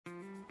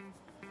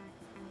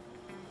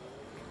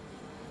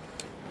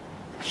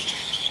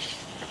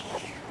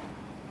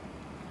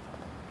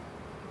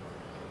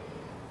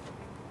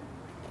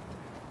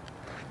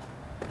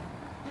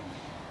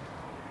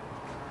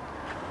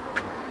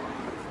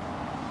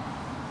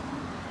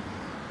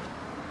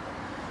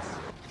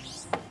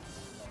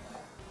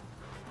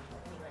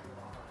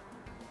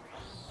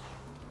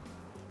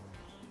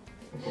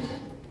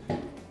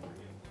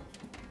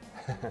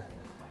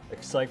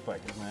Psych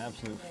bike is my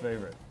absolute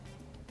favorite.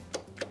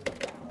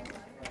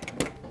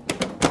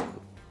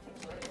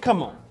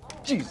 Come on,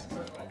 Jesus.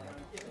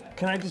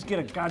 Can I just get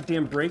a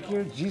goddamn break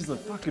here? Jeez, the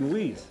fucking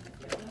wheeze.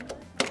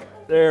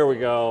 There we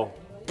go.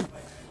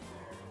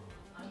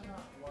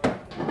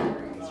 That's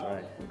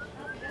right.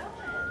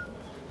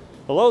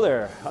 Hello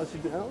there. How's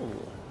you doing?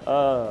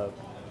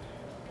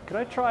 Could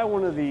I try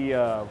one of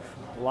the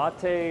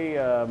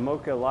latte,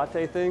 mocha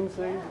latte things?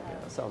 Yeah,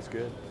 that sounds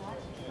good.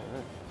 All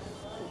right.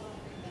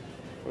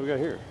 What do we got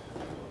here?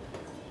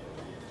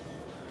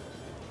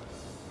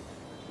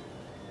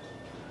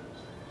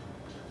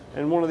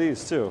 And one of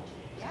these too.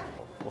 Yeah.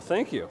 Well,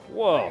 thank you.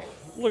 Whoa,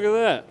 look at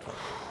that.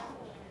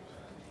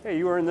 Hey,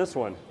 you earned this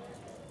one.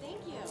 Thank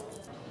you.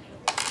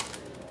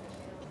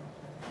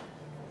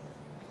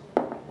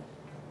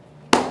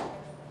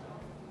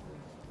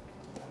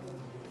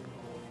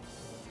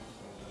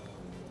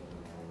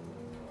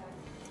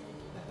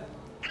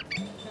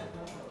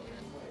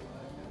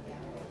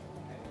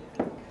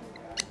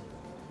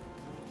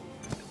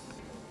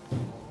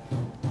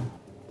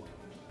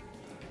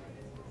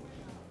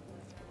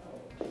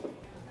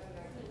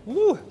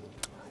 Woo!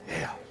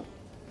 Yeah.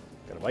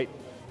 Got a bite.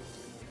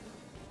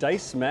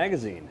 DicE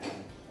magazine,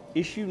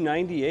 issue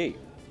 98.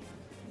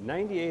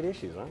 98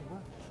 issues, huh?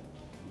 Well,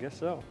 I guess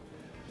so.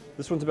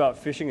 This one's about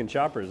fishing and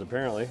choppers,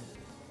 apparently.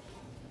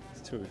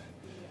 It's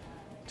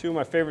two of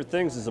my favorite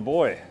things as a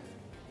boy.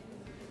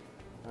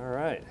 All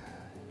right.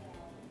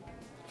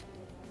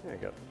 There you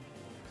go.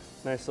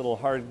 Nice little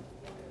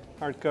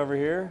hardcover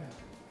here.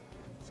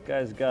 This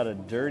guy's got a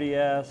dirty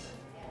ass,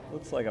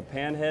 looks like a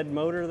panhead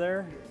motor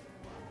there.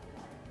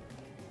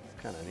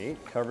 Kind of neat.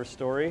 Cover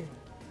story.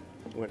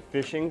 Went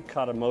fishing,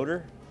 caught a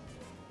motor.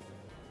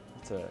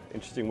 It's an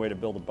interesting way to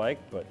build a bike,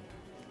 but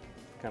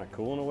kind of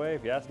cool in a way,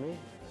 if you ask me.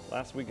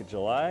 Last week of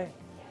July.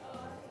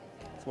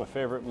 It's my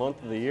favorite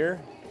month of the year.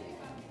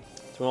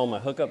 It's when all my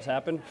hookups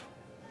happen.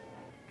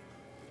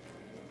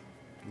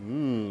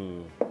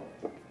 Mmm.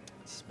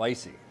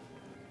 Spicy.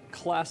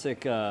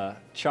 Classic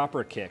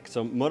chopper kick.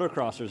 So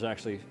motocrossers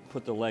actually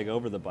put the leg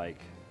over the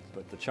bike,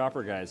 but the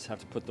chopper guys have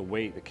to put the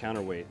weight, the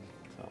counterweight.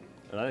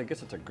 So I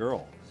guess it's a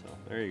girl. So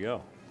there you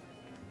go.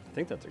 I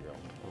think that's a girl.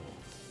 Oh.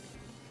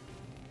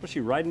 Was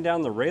she riding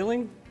down the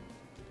railing?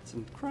 It's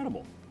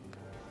incredible.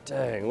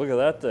 Dang, look at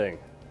that thing.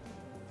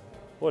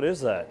 What is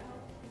that?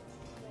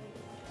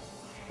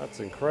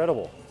 That's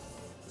incredible.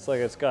 It's like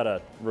it's got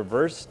a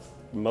reverse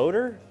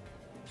motor.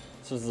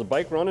 So does the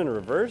bike run in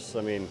reverse?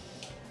 I mean,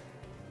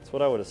 that's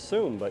what I would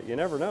assume, but you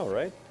never know,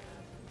 right?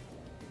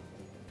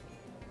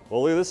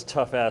 Well, look at this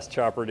tough ass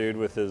chopper dude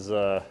with his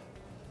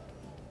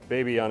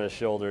baby on his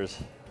shoulders.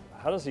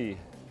 How does he,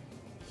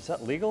 is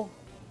that legal?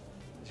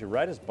 Does he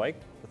ride his bike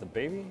with a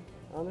baby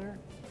on there?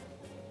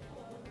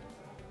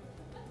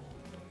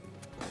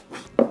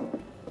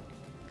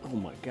 Oh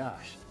my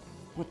gosh,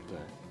 what the?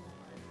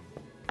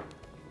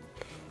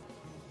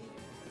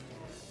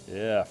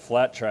 Yeah,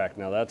 flat track,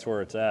 now that's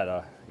where it's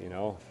at, you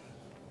know.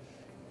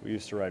 We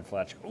used to ride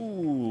flat track.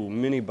 Ooh,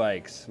 mini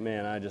bikes.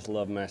 Man, I just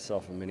love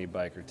myself a mini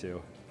bike or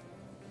two.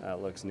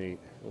 That looks neat,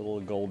 a little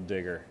gold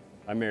digger.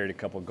 I married a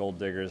couple gold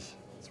diggers.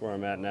 That's where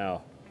I'm at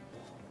now.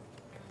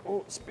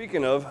 Oh,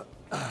 speaking of,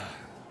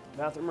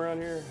 bathroom around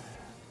here.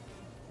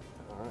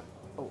 All right.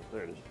 Oh,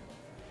 there it is.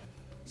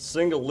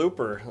 Single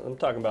looper. I'm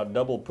talking about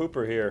double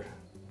pooper here.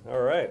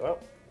 All right. Well,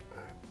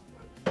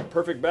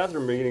 perfect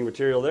bathroom meeting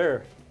material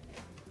there.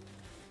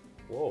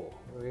 Whoa,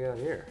 what do we got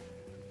here?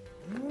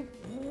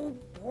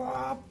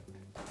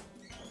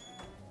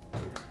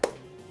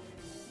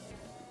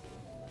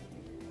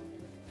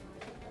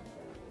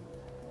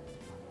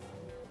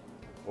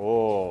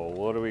 Oh,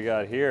 what do we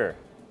got here?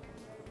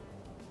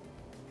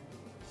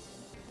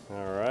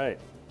 All right,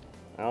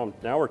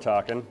 now we're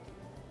talking.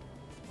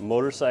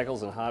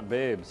 Motorcycles and hot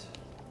babes.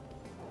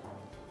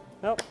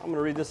 Well, I'm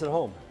gonna read this at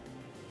home.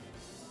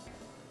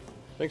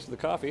 Thanks for the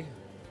coffee.